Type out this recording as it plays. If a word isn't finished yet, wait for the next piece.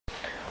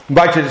I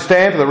invite you to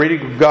stand for the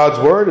reading of God's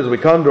Word as we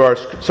come to our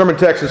sermon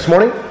text this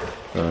morning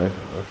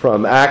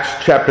from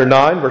Acts chapter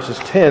 9, verses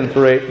 10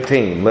 through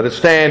 18. Let us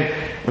stand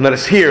and let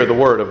us hear the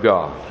Word of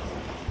God.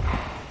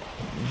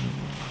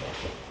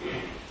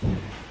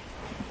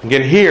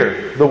 Again,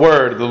 hear the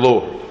Word of the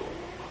Lord.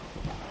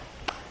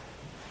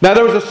 Now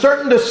there was a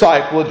certain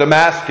disciple at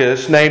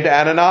Damascus named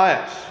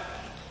Ananias.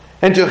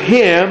 And to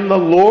him the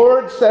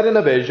Lord said in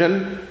a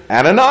vision,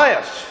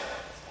 Ananias.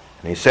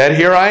 And he said,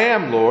 Here I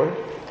am, Lord.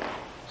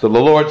 So the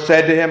Lord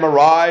said to him,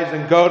 Arise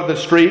and go to the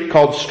street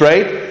called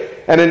Straight,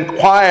 and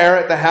inquire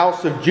at the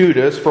house of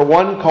Judas for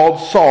one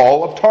called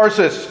Saul of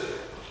Tarsus.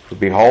 For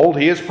behold,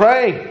 he is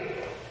praying.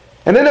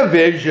 And in a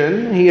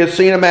vision he has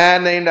seen a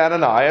man named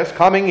Ananias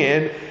coming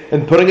in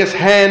and putting his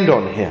hand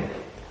on him,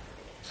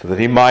 so that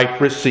he might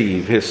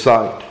receive his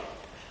sight.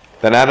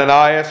 Then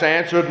Ananias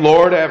answered,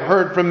 Lord, I have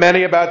heard from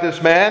many about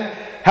this man,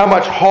 how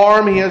much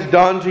harm he has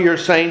done to your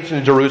saints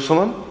in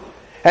Jerusalem.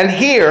 And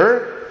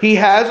here he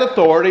has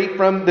authority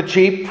from the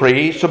chief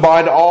priests to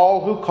bind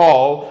all who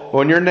call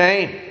on your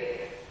name.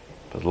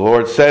 But the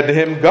Lord said to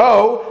him,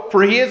 Go,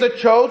 for he is a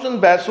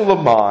chosen vessel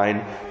of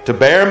mine to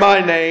bear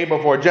my name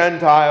before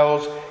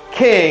Gentiles,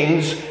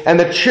 kings, and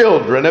the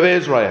children of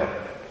Israel.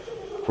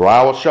 For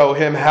I will show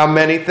him how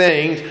many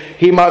things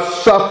he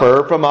must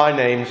suffer for my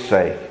name's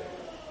sake.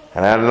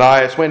 And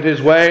Ananias went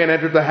his way and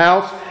entered the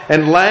house,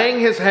 and laying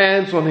his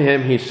hands on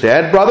him, he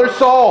said, Brother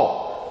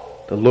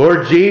Saul, the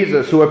Lord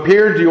Jesus, who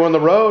appeared to you on the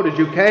road as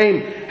you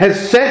came,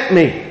 has sent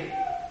me,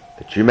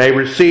 that you may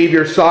receive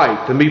your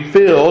sight and be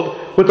filled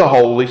with the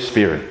Holy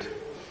Spirit.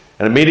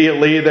 And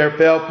immediately there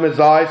fell from his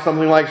eyes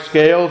something like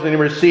scales, and he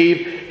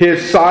received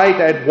his sight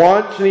at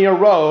once, and he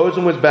arose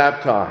and was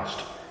baptized.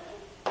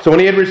 So when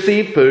he had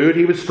received food,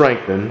 he was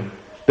strengthened.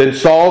 Then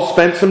Saul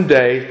spent some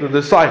days with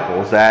the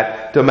disciples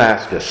at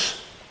Damascus.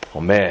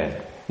 Amen.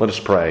 Let us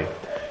pray.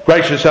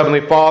 Gracious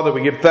Heavenly Father,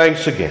 we give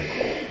thanks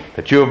again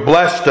that you have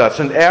blessed us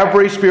in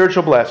every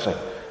spiritual blessing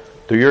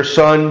through your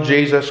Son,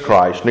 Jesus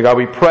Christ. And God,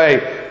 we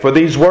pray for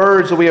these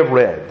words that we have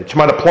read, that you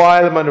might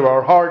apply them unto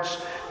our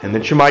hearts, and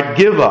that you might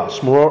give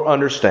us more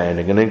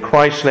understanding. And in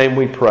Christ's name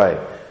we pray.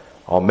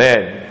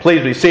 Amen.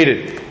 Please be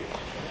seated.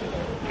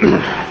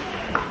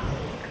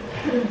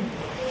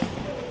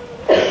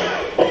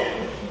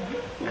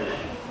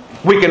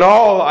 We can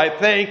all, I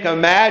think,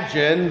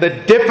 imagine the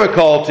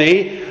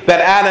difficulty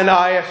that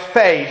Ananias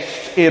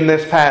faced in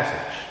this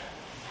passage.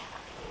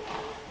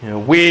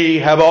 We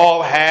have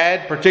all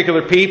had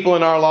particular people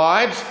in our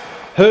lives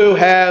who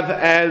have,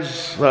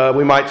 as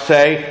we might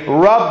say,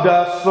 rubbed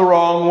us the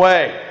wrong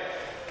way.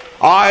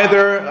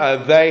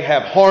 Either they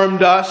have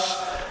harmed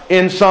us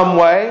in some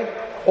way,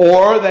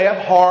 or they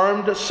have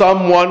harmed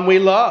someone we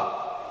love.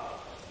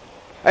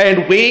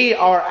 And we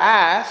are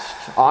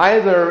asked,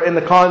 either in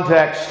the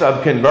context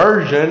of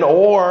conversion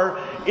or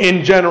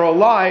in general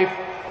life,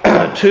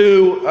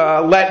 to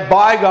let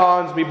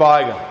bygones be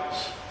bygones.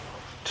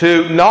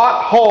 To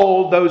not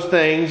hold those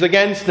things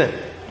against them.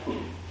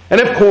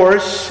 And of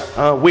course,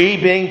 we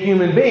being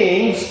human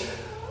beings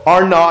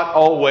are not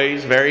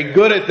always very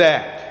good at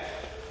that.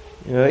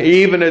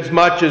 Even as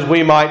much as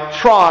we might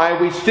try,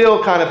 we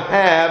still kind of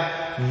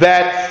have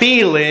that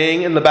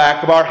feeling in the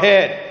back of our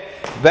head.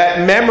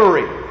 That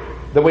memory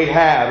that we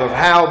have of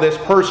how this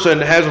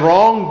person has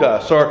wronged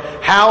us or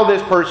how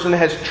this person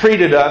has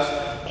treated us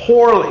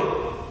poorly.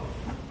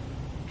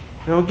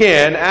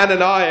 Again,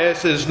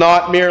 Ananias is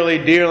not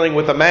merely dealing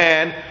with a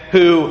man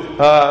who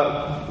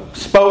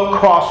spoke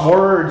cross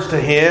words to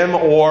him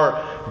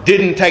or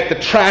didn't take the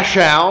trash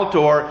out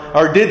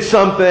or did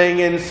something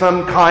in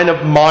some kind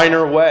of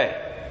minor way.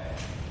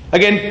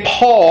 Again,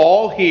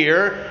 Paul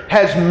here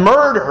has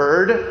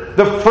murdered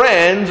the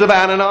friends of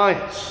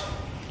Ananias.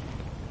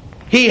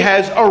 He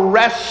has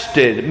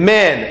arrested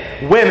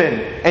men, women,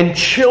 and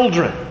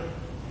children.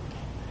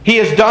 He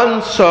has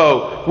done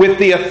so with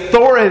the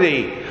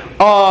authority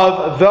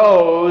of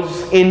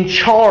those in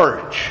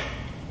charge.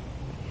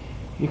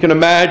 You can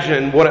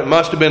imagine what it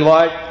must have been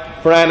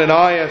like for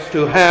Ananias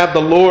to have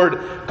the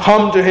Lord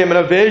come to him in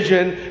a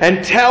vision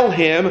and tell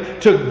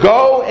him to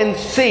go and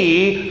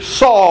see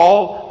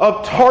Saul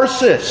of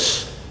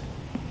Tarsus.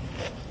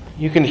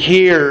 You can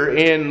hear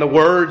in the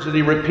words that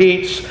he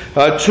repeats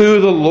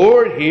to the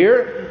Lord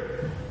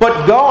here,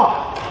 But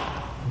God,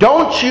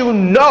 don't you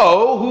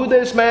know who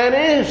this man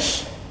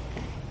is?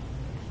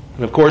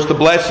 And of course, the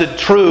blessed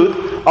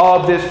truth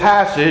of this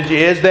passage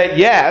is that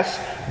yes,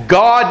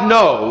 God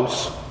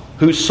knows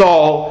who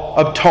Saul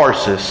of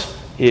Tarsus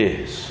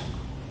is.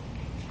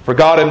 For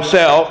God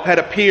Himself had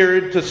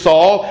appeared to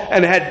Saul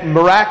and had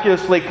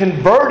miraculously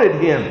converted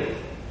him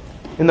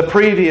in the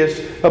previous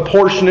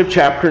portion of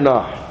chapter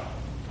 9.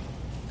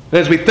 And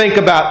as we think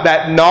about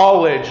that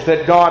knowledge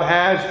that God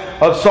has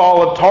of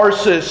Saul of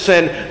Tarsus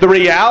and the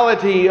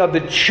reality of the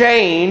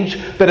change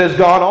that has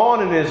gone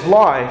on in his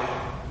life,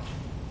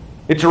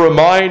 it's a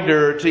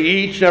reminder to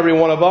each and every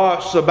one of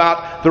us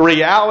about the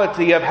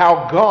reality of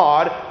how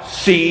God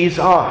sees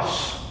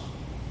us.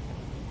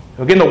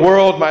 Again, the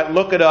world might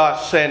look at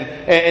us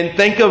and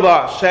think of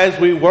us as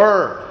we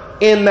were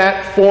in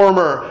that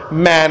former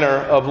manner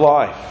of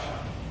life.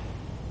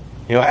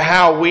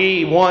 How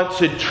we once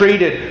had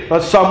treated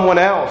someone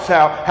else,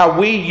 how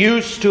we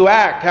used to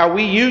act, how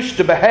we used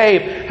to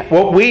behave,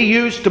 what we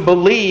used to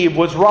believe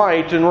was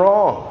right and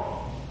wrong.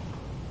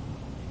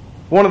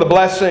 One of the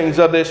blessings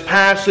of this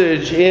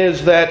passage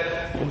is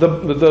that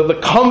the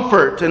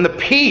comfort and the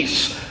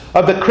peace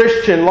of the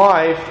Christian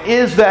life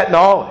is that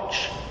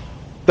knowledge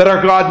that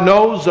our God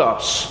knows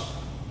us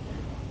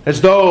as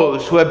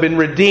those who have been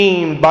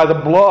redeemed by the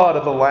blood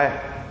of the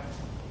Lamb,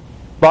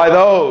 by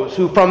those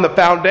who from the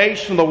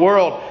foundation of the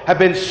world have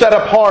been set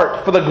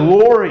apart for the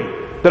glory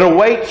that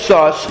awaits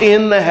us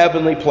in the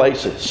heavenly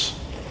places.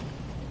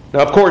 Now,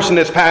 of course, in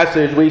this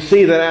passage we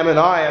see that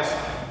Ananias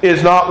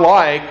is not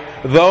like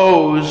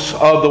those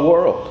of the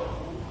world.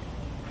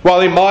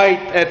 While he might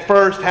at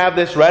first have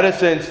this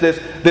reticence,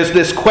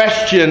 this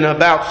question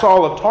about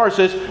Saul of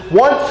Tarsus,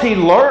 once he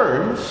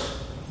learns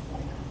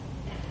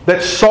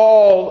that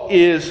Saul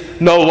is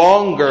no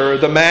longer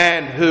the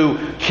man who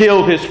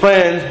killed his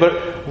friends,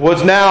 but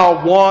was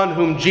now one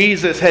whom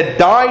Jesus had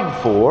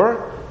died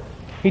for,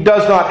 he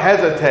does not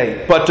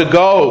hesitate but to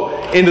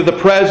go into the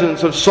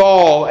presence of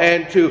Saul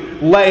and to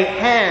lay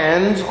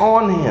hands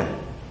on him.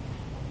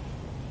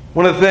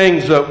 One of the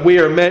things that we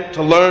are meant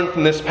to learn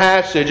from this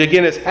passage,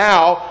 again, is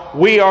how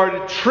we are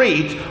to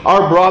treat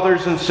our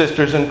brothers and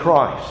sisters in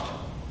Christ.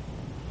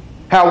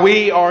 How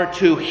we are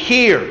to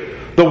hear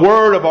the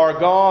Word of our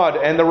God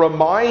and the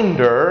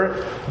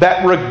reminder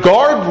that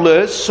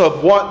regardless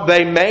of what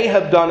they may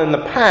have done in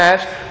the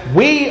past,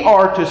 we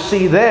are to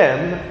see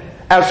them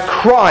as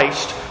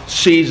Christ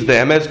sees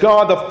them, as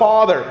God the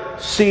Father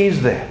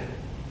sees them.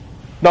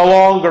 No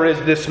longer is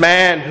this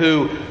man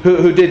who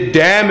did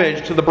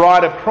damage to the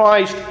bride of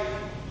Christ,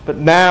 but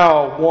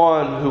now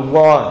one who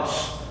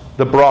was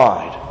the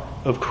bride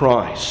of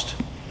Christ.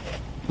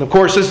 And of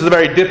course, this is a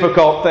very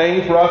difficult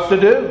thing for us to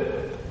do.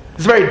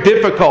 It's very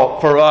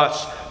difficult for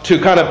us to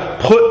kind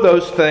of put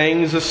those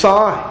things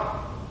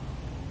aside.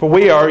 For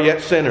we are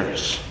yet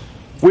sinners.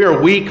 We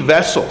are weak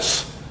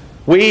vessels.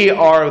 We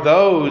are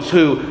those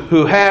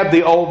who have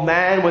the old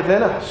man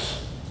within us.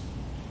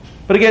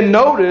 But again,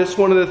 notice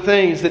one of the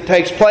things that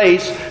takes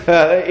place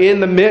in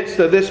the midst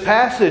of this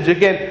passage.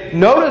 Again,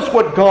 notice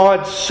what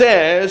God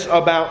says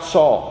about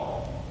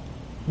Saul.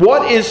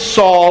 What is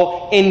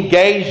Saul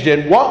engaged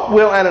in? What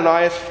will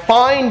Ananias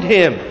find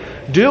him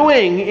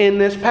doing in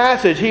this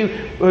passage? He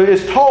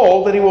is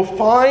told that he will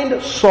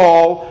find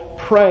Saul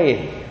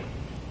praying.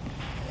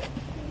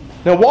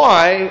 Now,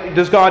 why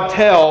does God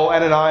tell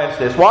Ananias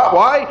this?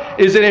 Why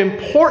is it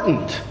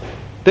important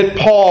that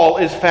Paul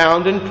is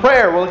found in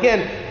prayer? Well,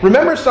 again,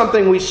 remember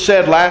something we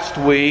said last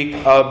week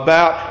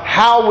about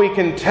how we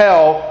can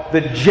tell the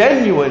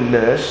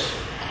genuineness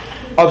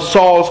of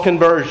Saul's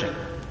conversion.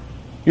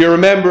 You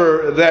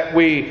remember that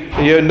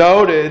you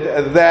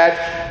noted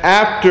that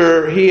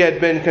after he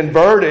had been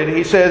converted,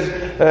 he says,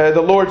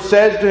 the Lord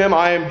says to him,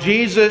 I am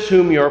Jesus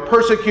whom you are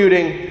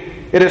persecuting.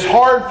 It is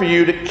hard for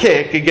you to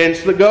kick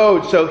against the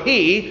goads. So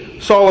he,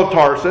 Saul of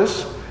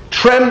Tarsus,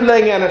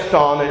 trembling and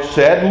astonished,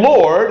 said,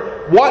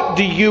 Lord, what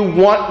do you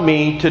want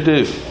me to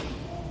do?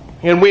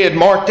 And we had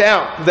marked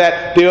out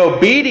that the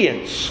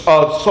obedience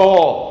of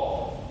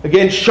Saul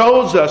again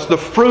shows us the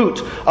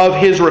fruit of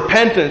his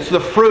repentance, the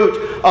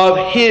fruit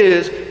of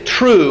his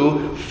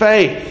true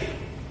faith.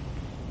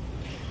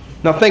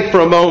 Now think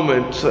for a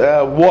moment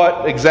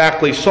what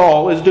exactly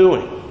Saul is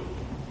doing.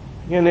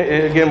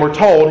 Again, we're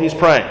told he's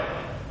praying.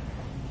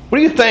 What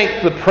do you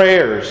think the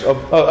prayers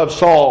of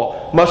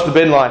Saul must have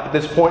been like at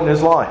this point in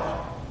his life?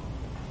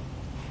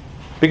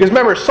 Because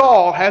remember,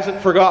 Saul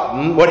hasn't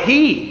forgotten what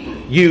he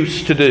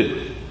used to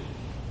do.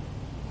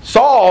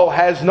 Saul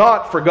has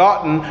not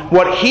forgotten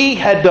what he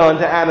had done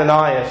to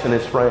Ananias and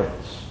his friends.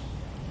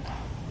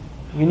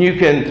 And you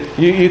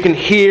can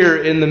hear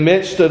in the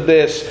midst of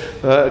this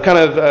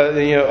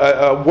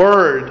a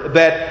word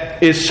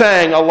that is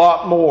saying a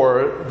lot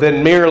more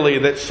than merely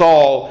that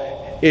Saul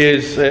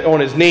is on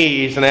his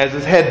knees and has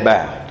his head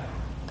bowed.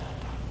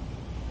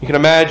 You can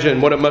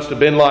imagine what it must have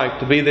been like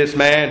to be this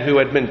man who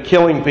had been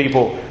killing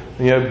people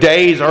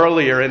days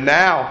earlier, and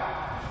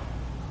now,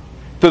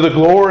 through the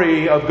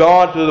glory of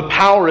God, through the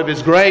power of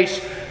His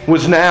grace,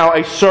 was now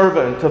a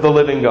servant of the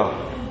living God.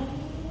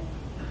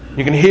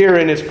 You can hear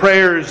in his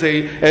prayers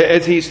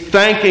as he's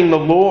thanking the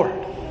Lord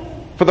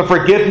for the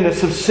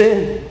forgiveness of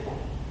sin.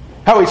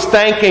 How he's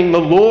thanking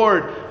the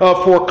Lord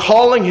for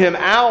calling him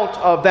out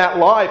of that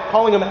life,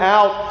 calling him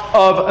out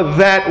of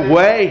that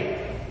way,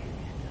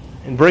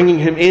 and bringing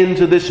him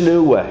into this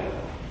new way,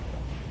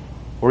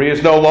 where he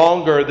is no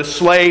longer the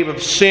slave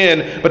of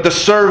sin, but the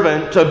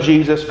servant of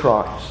Jesus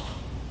Christ.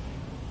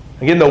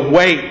 Again, the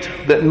weight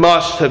that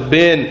must have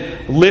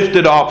been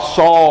lifted off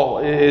Saul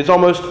is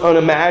almost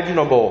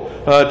unimaginable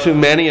to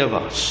many of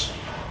us.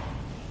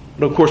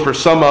 But of course, for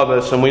some of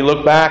us, and we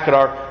look back at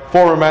our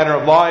former manner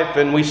of life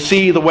and we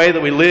see the way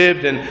that we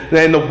lived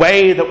and the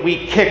way that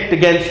we kicked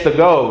against the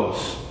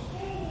goads.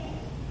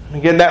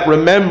 Again, that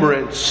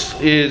remembrance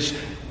is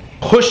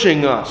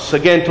pushing us,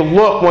 again, to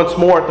look once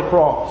more at the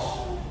cross.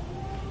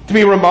 To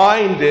be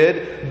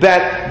reminded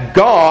that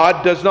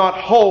God does not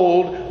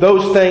hold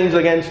those things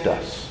against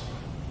us.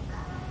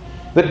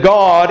 That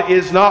God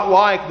is not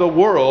like the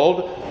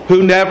world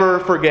who never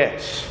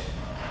forgets.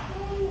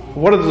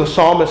 What does the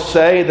psalmist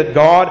say? That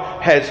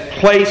God has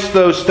placed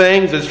those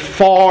things as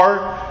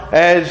far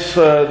as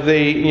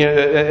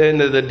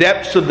into the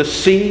depths of the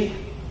sea.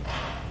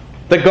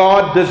 That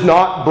God does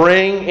not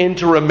bring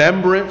into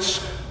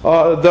remembrance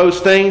those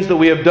things that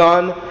we have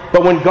done.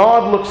 But when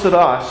God looks at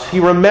us, He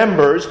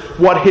remembers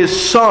what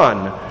His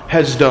Son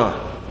has done.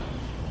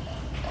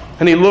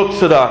 And He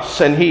looks at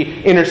us and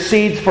He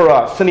intercedes for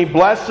us and He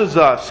blesses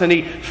us and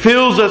He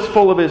fills us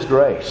full of His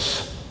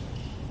grace.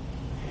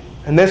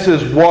 And this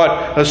is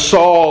what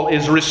Saul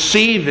is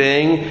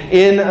receiving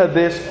in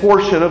this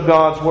portion of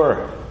God's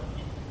Word.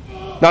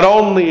 Not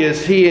only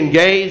is he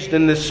engaged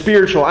in this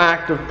spiritual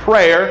act of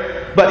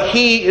prayer, but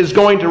he is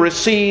going to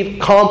receive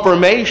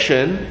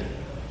confirmation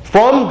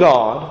from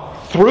God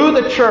through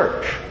the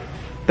church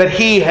that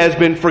he has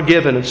been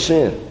forgiven of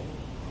sin.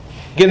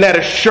 Again, that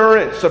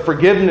assurance of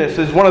forgiveness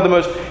is one of the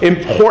most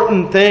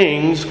important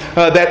things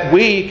that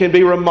we can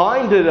be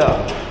reminded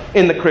of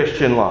in the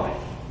Christian life.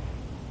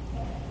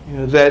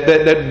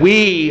 That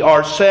we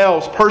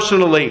ourselves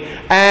personally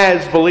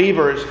as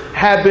believers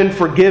have been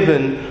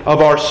forgiven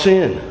of our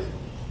sin.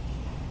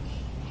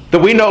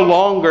 That we no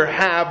longer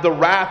have the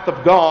wrath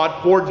of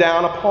God poured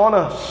down upon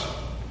us.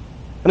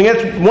 And again,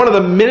 it's one of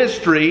the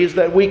ministries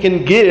that we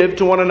can give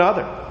to one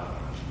another.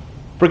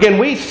 For again,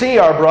 we see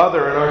our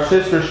brother and our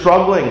sister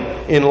struggling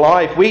in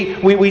life.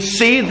 We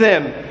see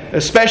them,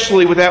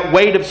 especially with that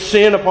weight of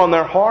sin upon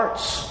their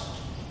hearts.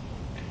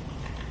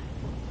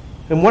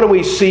 And what do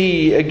we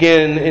see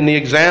again in the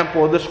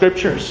example of the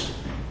Scriptures?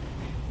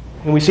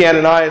 And we see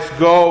Ananias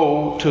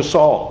go to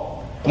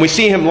Saul. And we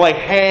see him lay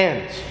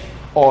hands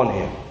on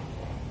him.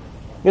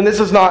 And this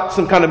is not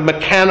some kind of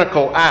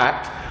mechanical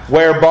act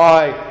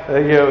whereby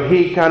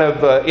he kind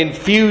of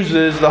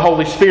infuses the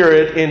Holy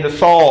Spirit into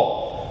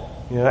Saul.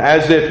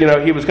 As if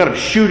he was kind of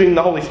shooting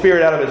the Holy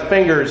Spirit out of his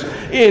fingers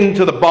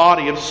into the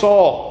body of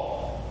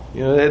Saul.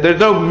 There's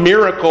no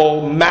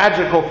miracle,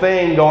 magical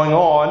thing going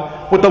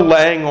on with the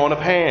laying on of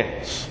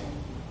hands.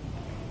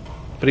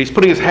 But he's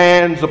putting his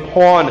hands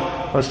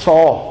upon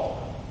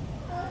Saul.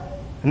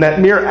 And that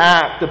mere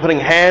act of putting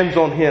hands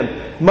on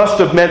him must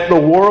have meant the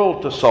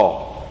world to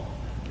Saul.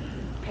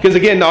 Because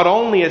again, not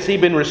only has he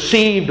been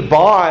received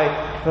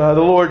by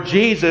the Lord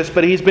Jesus,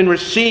 but he's been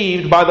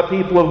received by the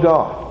people of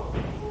God.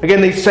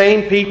 Again, these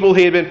same people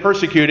he had been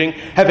persecuting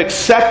have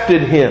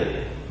accepted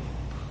him.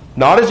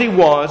 Not as he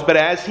was, but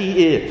as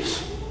he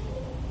is.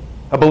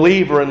 A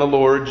believer in the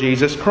Lord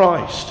Jesus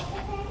Christ.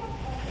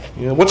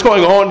 What's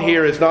going on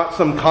here is not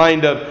some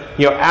kind of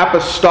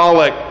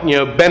apostolic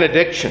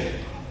benediction.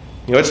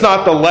 It's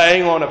not the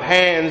laying on of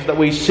hands that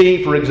we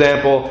see, for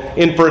example,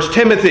 in 1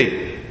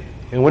 Timothy.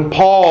 And when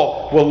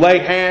Paul will lay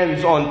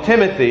hands on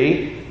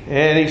Timothy,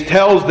 and he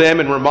tells them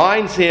and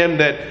reminds him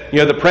that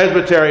the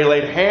presbytery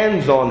laid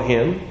hands on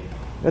him,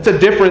 that's a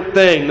different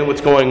thing than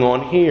what's going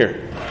on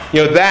here.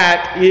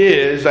 That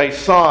is a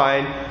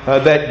sign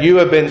that you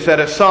have been set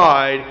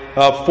aside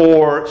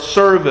for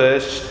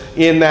service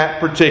in that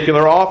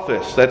particular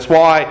office. That's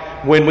why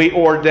when we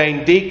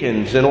ordain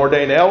deacons and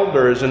ordain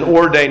elders and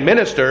ordain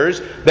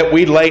ministers, that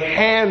we lay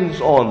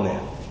hands on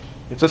them.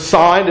 It's a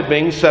sign of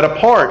being set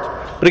apart.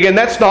 But again,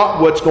 that's not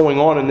what's going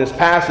on in this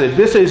passage.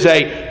 This is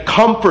a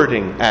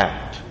comforting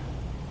act.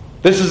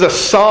 This is a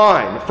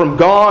sign from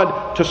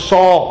God to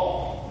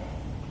Saul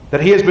that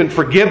he has been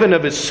forgiven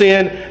of his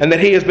sin and that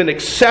he has been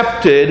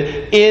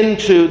accepted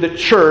into the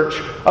church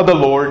of the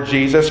Lord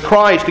Jesus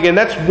Christ. Again,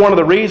 that's one of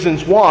the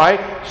reasons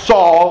why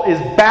Saul is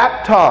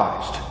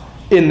baptized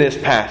in this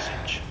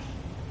passage.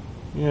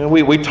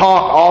 We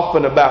talk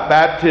often about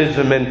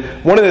baptism, and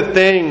one of the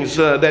things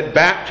that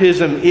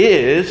baptism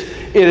is,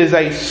 it is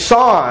a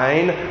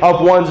sign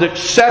of one's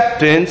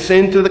acceptance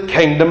into the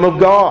kingdom of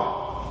God.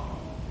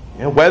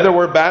 Whether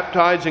we're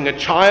baptizing a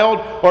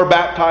child or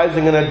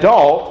baptizing an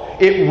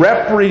adult, it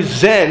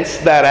represents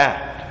that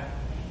act.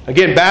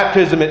 Again,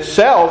 baptism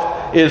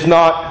itself is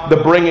not the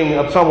bringing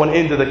of someone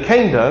into the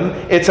kingdom.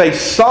 It's a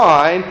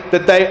sign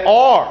that they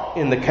are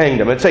in the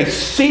kingdom. It's a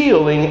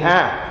sealing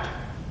act.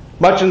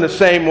 Much in the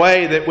same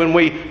way that when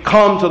we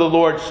come to the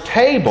Lord's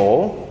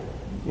table,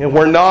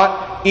 we're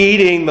not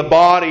eating the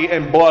body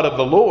and blood of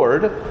the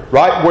Lord,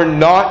 right? We're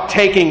not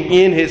taking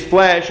in His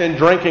flesh and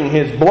drinking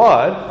His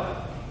blood,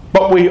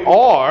 but we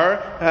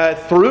are,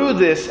 through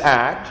this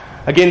act,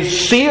 again,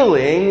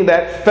 sealing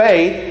that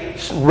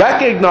faith,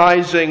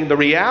 recognizing the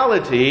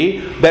reality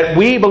that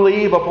we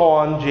believe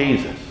upon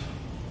Jesus.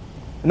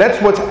 And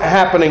that's what's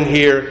happening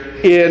here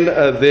in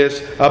this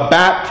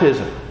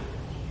baptism.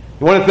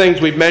 One of the things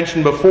we've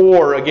mentioned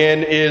before,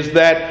 again, is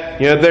that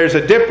there's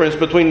a difference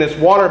between this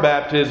water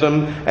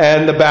baptism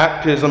and the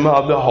baptism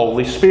of the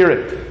Holy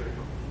Spirit.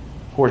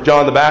 Of course,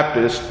 John the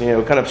Baptist,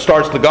 kind of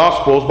starts the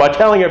Gospels by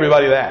telling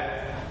everybody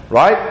that,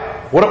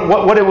 right?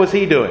 What was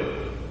he doing?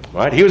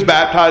 Right? He was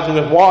baptizing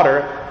with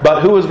water,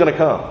 but who was going to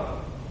come?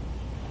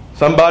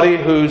 Somebody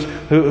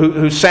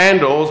whose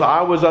sandals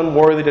I was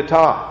unworthy to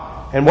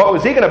tie. And what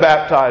was he going to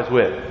baptize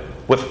with?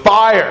 With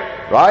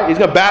fire, right? He's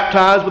going to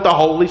baptize with the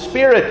Holy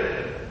Spirit.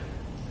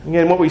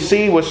 Again, what we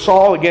see with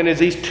Saul, again, is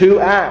these two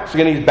acts.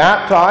 Again, he's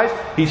baptized,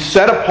 he's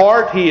set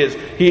apart, he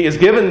is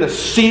given the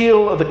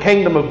seal of the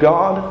kingdom of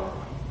God,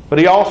 but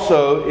he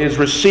also is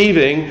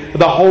receiving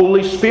the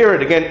Holy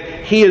Spirit.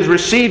 Again, he is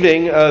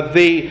receiving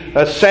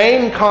the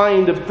same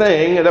kind of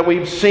thing that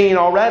we've seen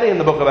already in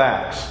the book of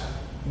Acts.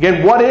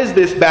 Again, what is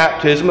this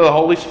baptism of the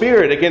Holy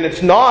Spirit? Again,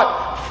 it's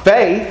not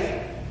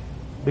faith,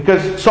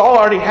 because Saul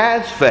already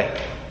has faith.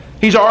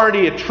 He's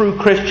already a true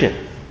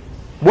Christian.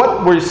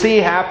 What we see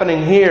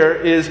happening here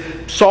is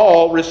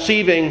Saul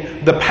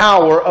receiving the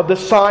power of the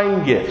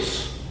sign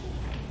gifts.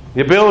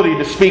 The ability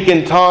to speak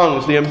in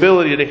tongues, the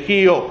ability to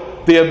heal,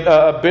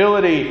 the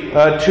ability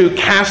to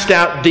cast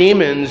out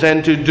demons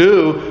and to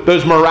do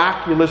those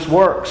miraculous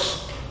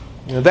works.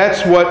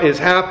 That's what is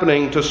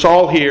happening to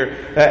Saul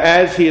here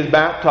as he is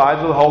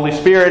baptized with the Holy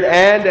Spirit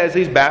and as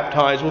he's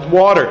baptized with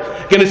water.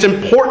 Again, it's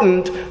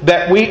important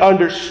that we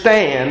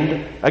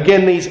understand,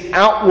 again, these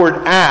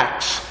outward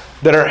acts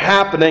that are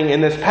happening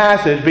in this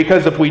passage,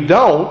 because if we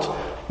don't,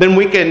 then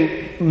we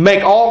can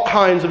make all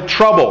kinds of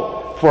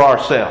trouble for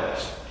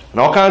ourselves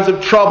and all kinds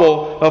of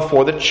trouble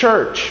for the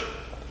church.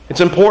 It's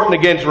important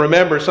again to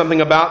remember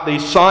something about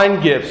these sign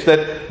gifts,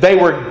 that they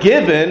were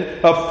given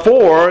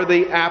for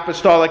the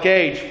apostolic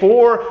age,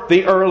 for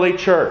the early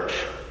church.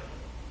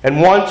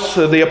 And once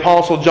the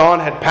Apostle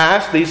John had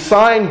passed, these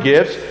sign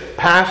gifts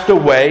passed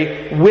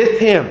away with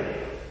him.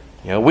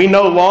 We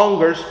no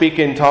longer speak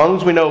in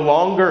tongues. We no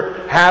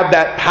longer have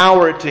that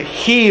power to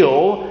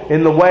heal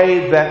in the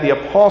way that the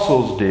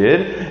apostles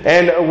did.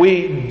 And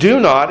we do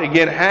not,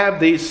 again, have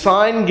these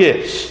sign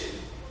gifts.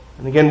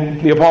 And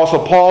again, the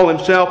Apostle Paul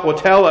himself will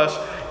tell us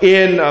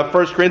in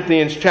 1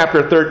 Corinthians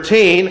chapter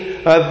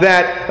 13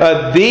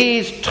 that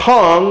these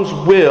tongues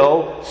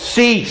will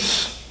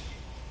cease.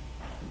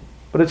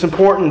 But it's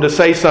important to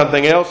say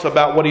something else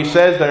about what he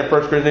says there in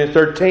 1 Corinthians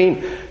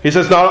 13. He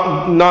says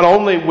not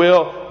only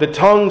will the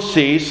tongue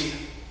cease,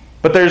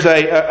 but there's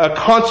a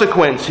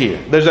consequence here.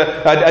 There's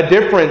a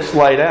difference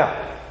laid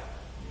out.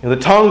 The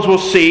tongues will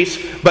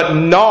cease, but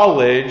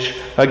knowledge,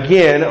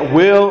 again,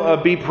 will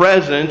be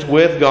present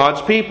with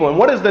God's people. And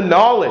what is the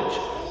knowledge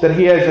that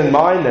he has in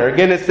mind there?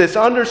 Again, it's this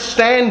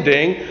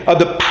understanding of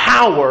the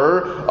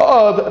power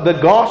of the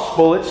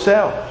gospel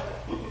itself.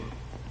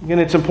 Again,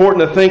 it's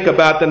important to think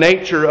about the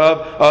nature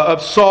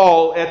of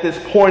Saul at this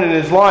point in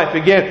his life.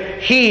 Again,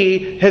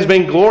 he has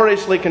been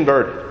gloriously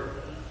converted.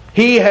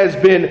 He has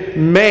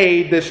been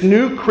made this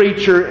new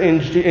creature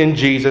in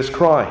Jesus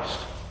Christ.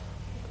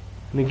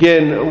 And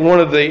again, one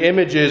of the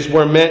images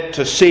we're meant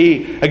to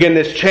see, again,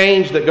 this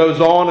change that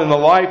goes on in the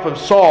life of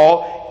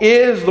Saul,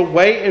 is the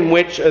way in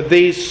which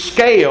these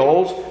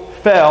scales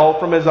fell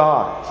from his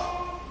eyes.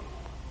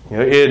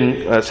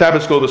 In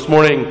Sabbath school this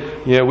morning,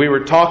 we were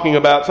talking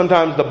about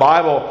sometimes the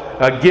Bible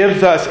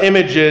gives us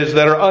images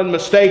that are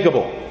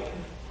unmistakable.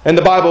 And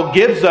the Bible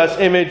gives us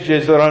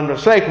images that are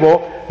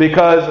unmistakable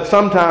because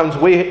sometimes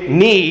we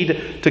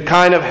need to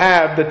kind of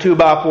have the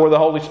 2x4 of the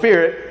Holy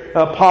Spirit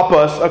pop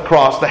us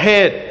across the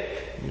head.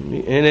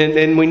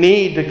 And we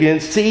need to again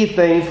see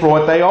things for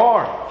what they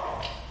are.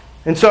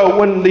 And so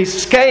when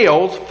these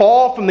scales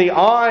fall from the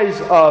eyes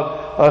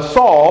of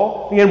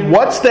Saul, again,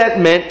 what's that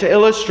meant to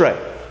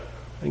illustrate?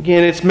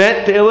 Again, it's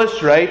meant to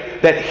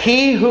illustrate that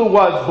he who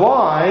was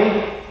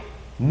blind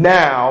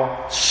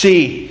now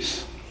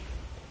sees.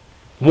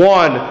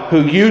 One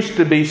who used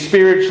to be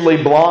spiritually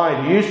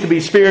blind, who used to be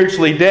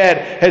spiritually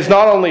dead, has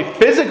not only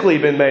physically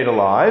been made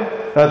alive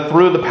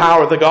through the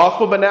power of the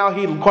gospel, but now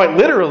he quite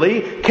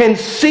literally can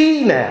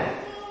see now.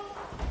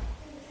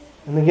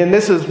 And again,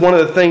 this is one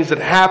of the things that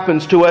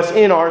happens to us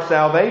in our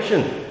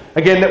salvation.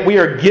 Again, that we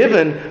are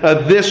given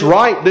this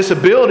right, this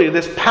ability,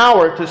 this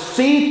power to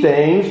see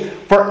things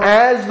for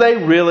as they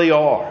really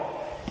are.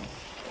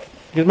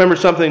 You remember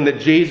something that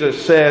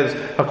Jesus says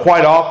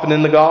quite often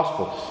in the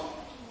Gospels.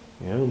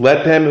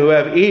 Let them who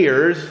have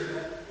ears,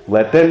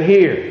 let them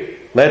hear.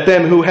 Let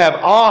them who have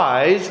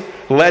eyes,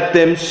 let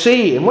them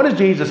see. And what does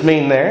Jesus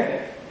mean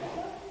there?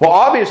 Well,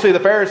 obviously the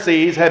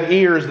Pharisees have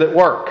ears that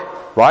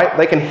work, right?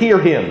 They can hear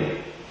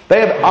Him.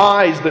 They have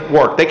eyes that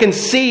work. They can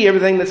see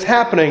everything that's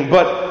happening.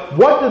 But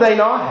what do they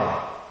not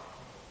have?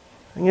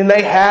 And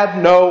they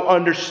have no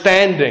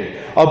understanding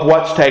of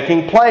what's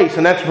taking place.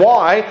 And that's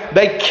why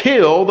they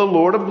kill the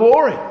Lord of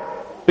glory.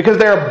 Because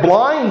they're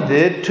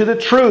blinded to the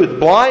truth,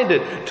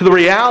 blinded to the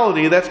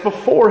reality that's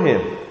before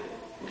him.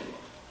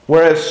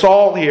 Whereas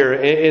Saul here,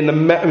 in the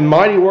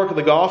mighty work of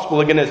the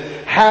gospel, again,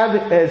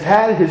 has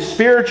had his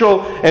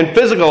spiritual and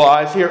physical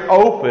eyes here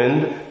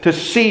opened to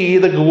see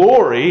the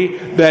glory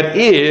that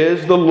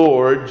is the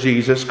Lord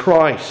Jesus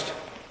Christ.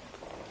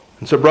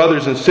 And so,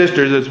 brothers and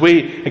sisters, as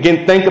we,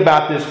 again, think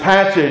about this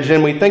passage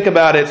and we think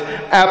about its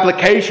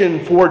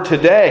application for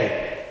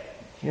today,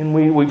 and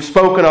we've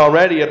spoken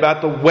already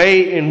about the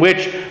way in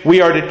which we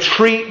are to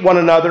treat one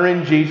another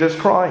in Jesus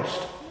Christ.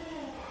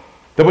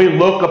 That we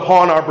look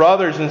upon our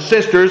brothers and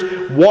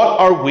sisters, what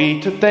are we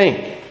to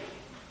think?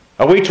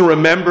 Are we to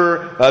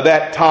remember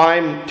that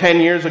time 10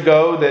 years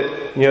ago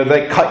that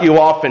they cut you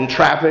off in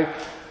traffic?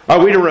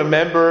 Are we to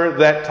remember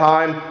that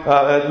time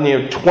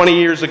 20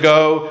 years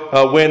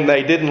ago when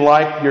they didn't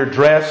like your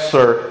dress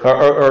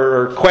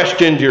or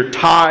questioned your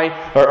tie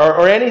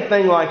or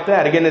anything like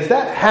that? Again, is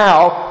that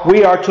how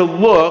we are to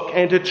look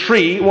and to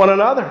treat one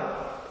another?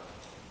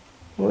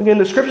 Well, again,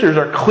 the Scriptures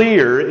are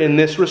clear in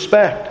this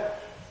respect.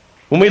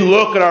 When we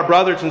look at our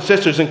brothers and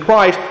sisters in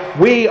Christ,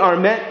 we are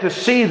meant to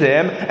see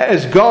them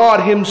as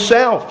God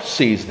Himself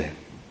sees them,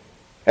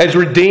 as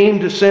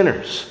redeemed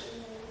sinners,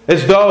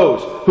 as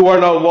those who are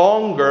no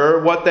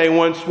longer what they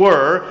once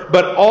were,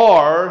 but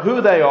are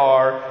who they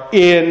are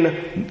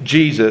in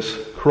Jesus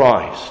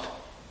Christ.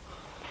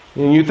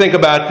 And you think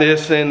about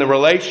this in the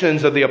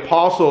relations of the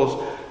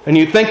apostles, and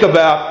you think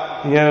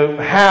about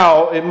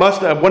how what it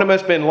must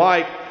have been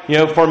like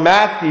for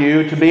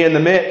Matthew to be in the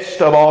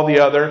midst of all the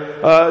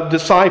other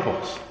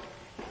disciples.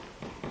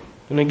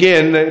 And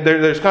again,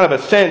 there's kind of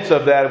a sense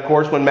of that, of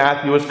course, when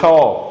Matthew was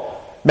called.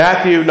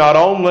 Matthew not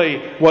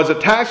only was a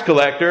tax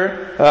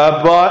collector,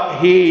 but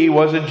he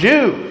was a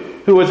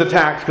Jew who was a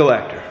tax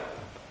collector.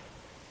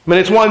 I mean,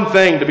 it's one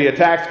thing to be a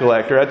tax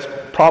collector, that's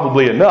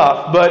probably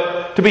enough,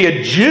 but to be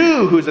a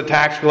Jew who's a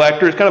tax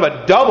collector is kind of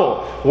a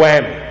double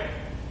whammy.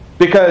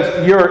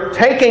 Because you're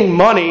taking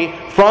money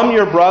from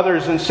your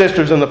brothers and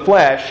sisters in the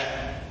flesh,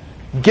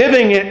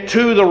 giving it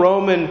to the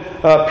Roman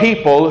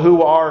people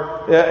who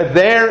are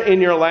there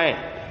in your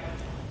land.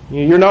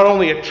 You're not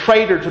only a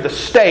traitor to the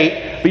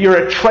state, but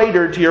you're a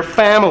traitor to your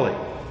family.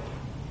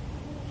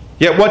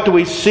 Yet what do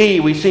we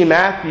see? We see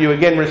Matthew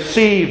again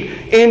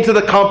received into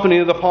the company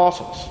of the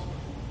apostles.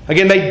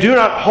 Again, they do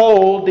not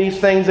hold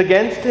these things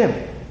against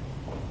him.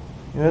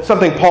 That's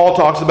something Paul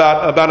talks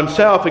about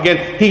himself.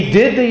 Again, he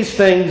did these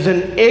things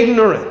in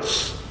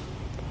ignorance.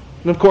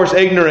 And of course,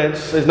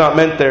 ignorance is not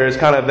meant there as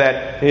kind of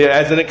that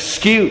as an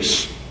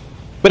excuse.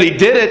 But he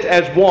did it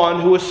as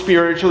one who was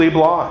spiritually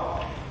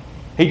blind.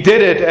 He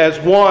did it as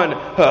one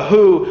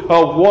who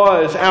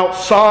was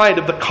outside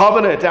of the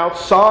covenant,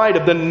 outside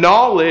of the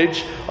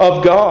knowledge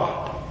of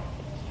God.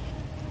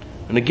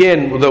 And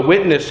again, the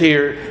witness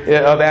here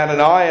of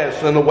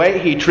Ananias and the way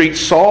he treats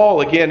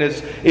Saul, again,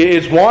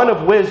 is one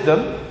of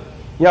wisdom.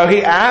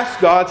 He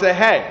asks God, say,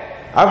 hey,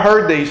 I've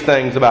heard these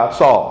things about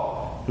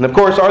Saul. And of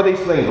course, are these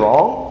things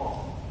wrong?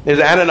 Is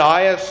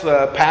Ananias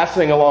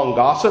passing along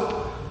gossip?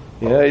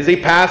 Is he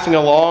passing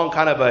along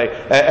kind of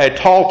a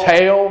tall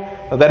tale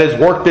that has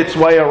worked its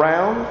way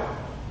around?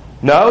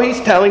 No, he's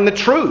telling the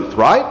truth,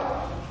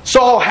 right?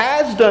 Saul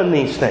has done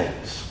these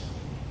things.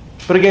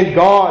 But again,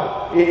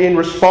 God, in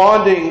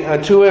responding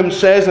to him,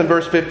 says in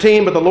verse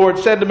 15, but the Lord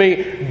said to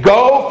me,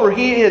 go, for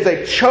he is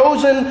a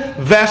chosen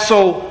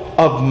vessel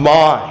of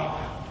mine.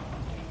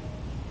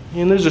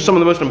 And these are some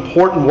of the most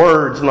important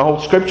words in the whole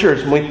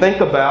Scriptures when we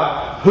think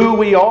about who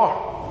we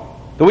are.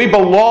 That we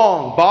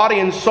belong, body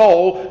and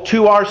soul,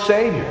 to our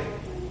Savior.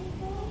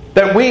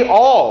 That we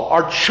all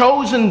are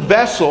chosen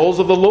vessels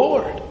of the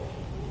Lord.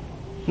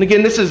 And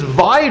again, this is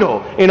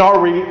vital in our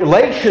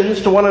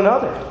relations to one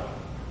another.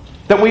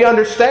 That we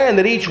understand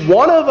that each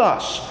one of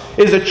us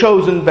is a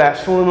chosen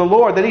vessel in the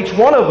Lord. That each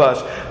one of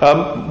us,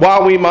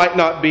 while we might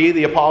not be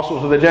the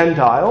apostles of the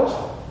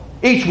Gentiles,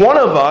 each one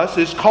of us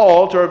is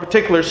called to a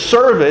particular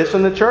service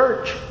in the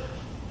church.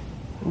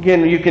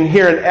 Again, you can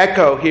hear an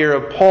echo here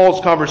of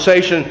Paul's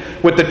conversation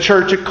with the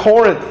church at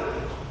Corinth.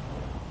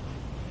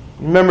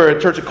 Remember,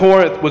 the church at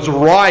Corinth was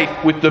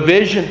rife with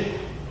division.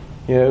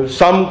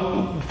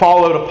 Some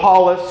followed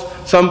Apollos,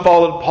 some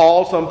followed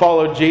Paul, some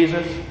followed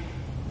Jesus.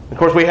 Of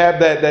course, we have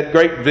that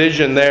great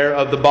vision there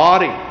of the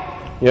body,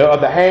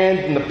 of the hands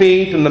and the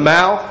feet and the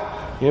mouth.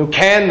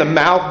 Can the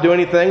mouth do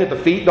anything if the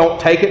feet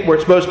don't take it where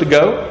it's supposed to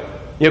go?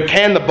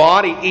 Can the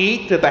body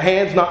eat if the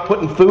hand's not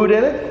putting food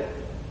in it?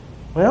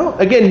 Well,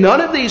 again,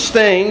 none of these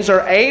things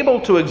are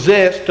able to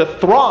exist, to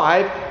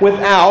thrive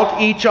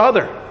without each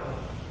other.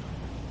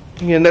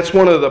 And that's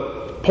one of the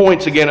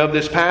points, again, of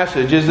this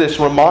passage, is this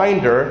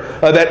reminder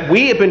that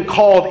we have been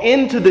called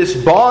into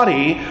this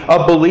body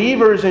of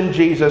believers in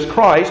Jesus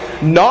Christ,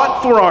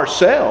 not for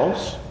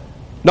ourselves,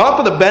 not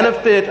for the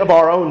benefit of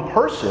our own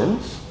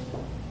persons,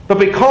 but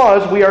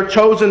because we are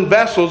chosen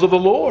vessels of the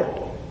Lord.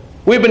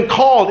 We've been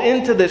called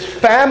into this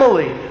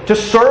family to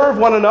serve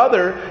one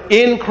another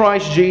in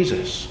Christ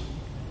Jesus.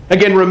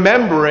 Again,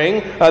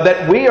 remembering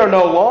that we are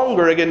no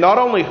longer, again, not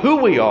only who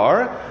we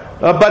are,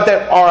 but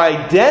that our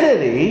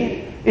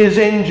identity is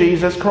in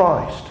Jesus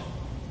Christ.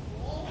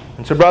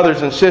 And so,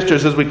 brothers and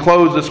sisters, as we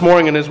close this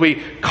morning and as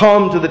we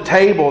come to the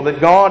table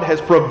that God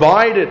has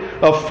provided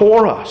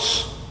for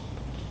us,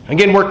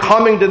 again, we're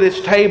coming to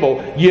this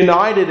table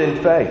united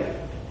in faith.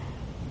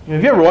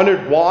 Have you ever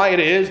wondered why it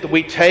is that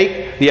we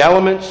take the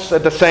elements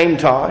at the same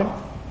time?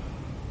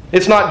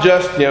 It's not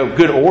just,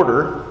 good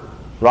order,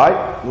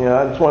 right?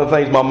 That's one of the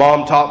things my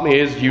mom taught me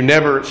is you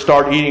never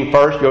start eating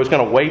first. You always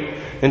kind of wait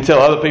until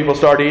other people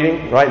start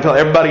eating, right? Until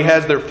everybody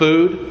has their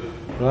food.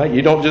 Right?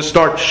 You don't just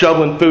start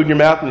shoveling food in your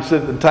mouth and you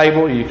sit at the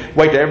table, you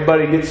wait till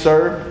everybody gets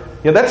served.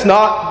 That's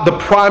not the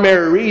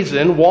primary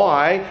reason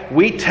why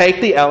we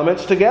take the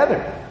elements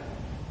together.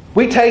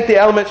 We take the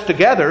elements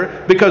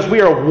together because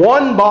we are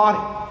one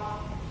body.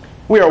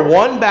 We are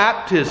one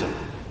baptism.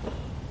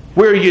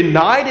 We are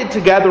united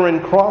together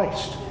in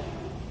Christ.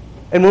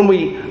 And when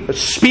we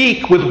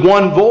speak with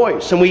one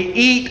voice, and we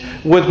eat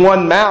with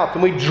one mouth,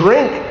 and we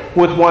drink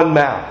with one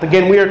mouth,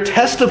 again, we are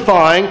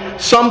testifying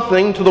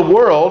something to the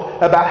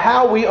world about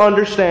how we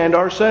understand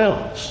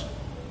ourselves.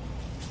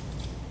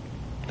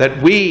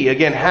 That we,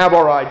 again, have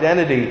our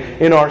identity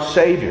in our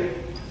Savior.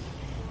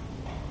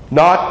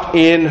 Not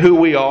in who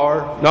we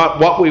are, not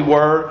what we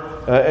were,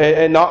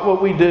 and not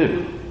what we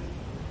do.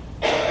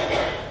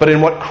 But in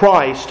what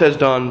Christ has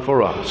done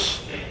for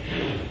us.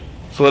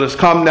 So let us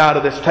come now to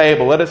this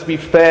table. Let us be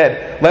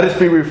fed. Let us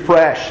be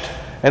refreshed.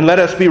 And let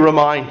us be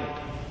reminded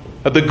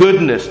of the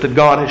goodness that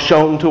God has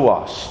shown to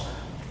us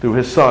through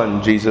His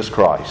Son, Jesus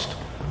Christ.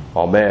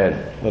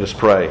 Amen. Let us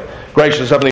pray. Gracious Heavenly